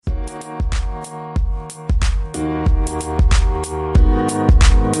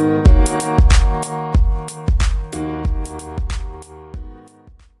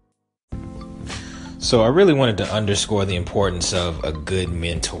So I really wanted to underscore the importance of a good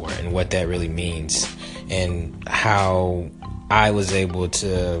mentor and what that really means, and how I was able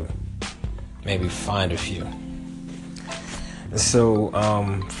to maybe find a few. So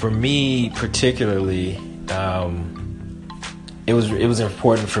for me particularly, it was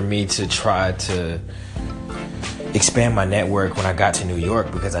important for me to try to expand my network when I got to New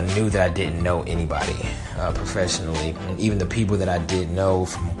York, because I knew that I didn't know anybody professionally. And even the people that I did know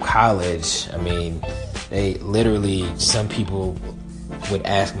from college, I mean, they literally, some people would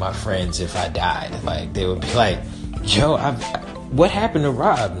ask my friends if I died. Like, they would be like, yo, what happened to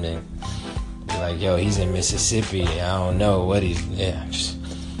Rob? And then be like, yo, he's in Mississippi. I don't know what And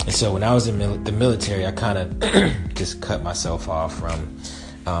so when I was in the military, I kind of just cut myself off from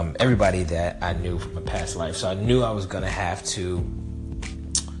everybody that I knew from a past life. So I knew I was going to have to,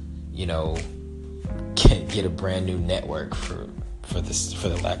 get a brand new network for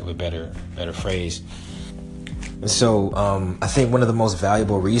the lack of a better phrase. And so I think one of the most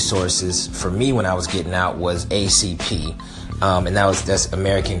valuable resources for me when I was getting out was ACP. And that's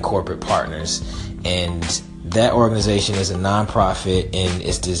American Corporate Partners. And that organization is a nonprofit, and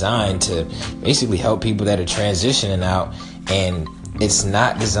it's designed to basically help people that are transitioning out. And it's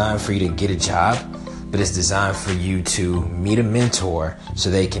not designed for you to get a job, but it's designed for you to meet a mentor so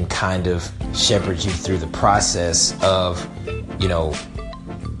they can kind of shepherd you through the process of,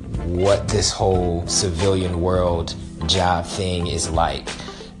 what this whole civilian world job thing is like.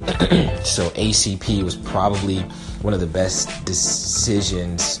 So ACP was probably one of the best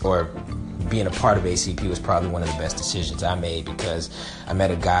decisions, or being a part of ACP was probably one of the best decisions I made, because I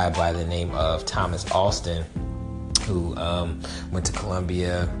met a guy by the name of Thomas Alston, who went to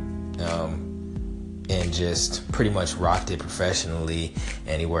Columbia and just pretty much rocked it professionally,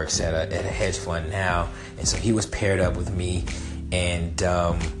 and he works at a hedge fund now. And so he was paired up with me, and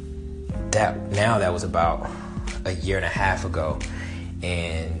that was about a year and a half ago,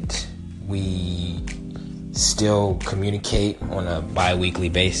 and we still communicate on a bi-weekly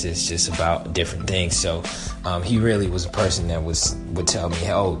basis just about different things. So he really was a person that would tell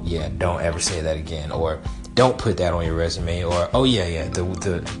me, oh yeah, don't ever say that again, or don't put that on your resume, or oh yeah, the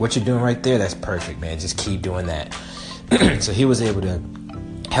what you're doing right there, that's perfect, man, just keep doing that. So he was able to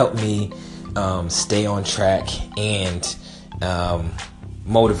help me stay on track and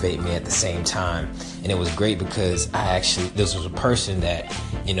motivate me at the same time. And it was great because this was a person that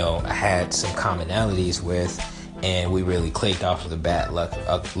I had some commonalities with, and we really clicked off of the bat,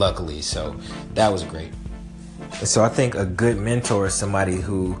 luckily. So that was great. So I think a good mentor is somebody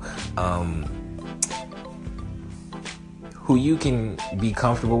who you can be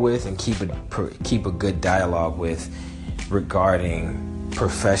comfortable with and keep a good dialogue with regarding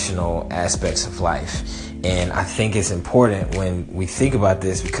professional aspects of life. And I think it's important when we think about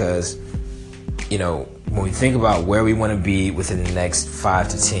this, because when we think about where we want to be within the next 5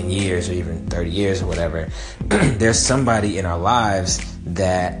 to 10 years or even 30 years or whatever, there's somebody in our lives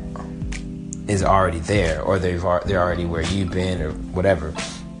that is already there, or they're already where you've been or whatever.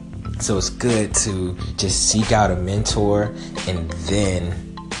 So it's good to just seek out a mentor, and then,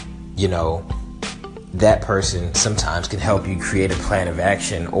 that person sometimes can help you create a plan of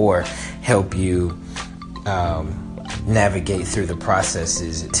action, or help you navigate through the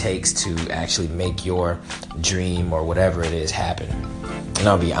processes it takes to actually make your dream or whatever it is happen. And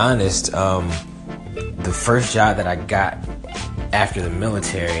I'll be honest, the first job that I got after the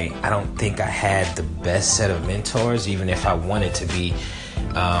military, I don't think I had the best set of mentors, even if I wanted to be,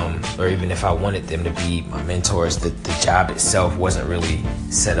 or even if I wanted them to be my mentors. The job itself wasn't really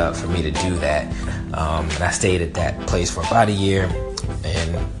set up for me to do that. And I stayed at that place for about a year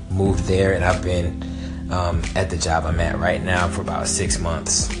and moved there, and I've been at the job I'm at right now for about 6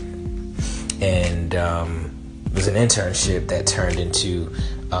 months. And it was an internship that turned into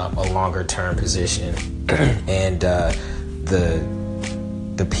a longer term position. And the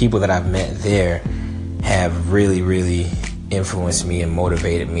people that I've met there have really, really influenced me and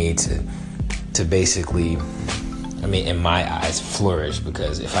motivated me to basically, in my eyes, flourish.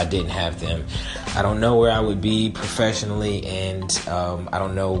 Because if I didn't have them, I don't know where I would be professionally, and I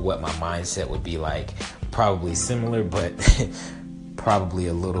don't know what my mindset would be like. Probably similar, but probably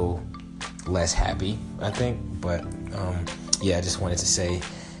a little less happy, I think. But I just wanted to say,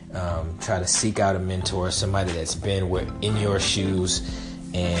 try to seek out a mentor, somebody that's been in your shoes,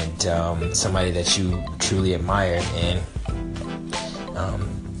 and somebody that you truly admired, and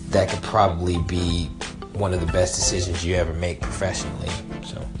that could probably be one of the best decisions you ever make professionally.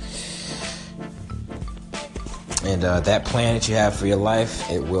 So, and that plan that you have for your life,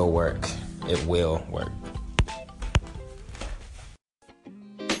 it will work. It will work.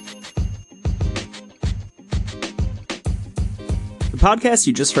 The podcast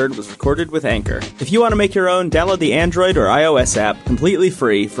you just heard was recorded with Anchor. If you want to make your own, download the Android or iOS app completely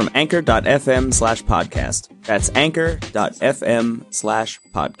free from anchor.fm/podcast. That's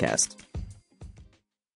anchor.fm/podcast.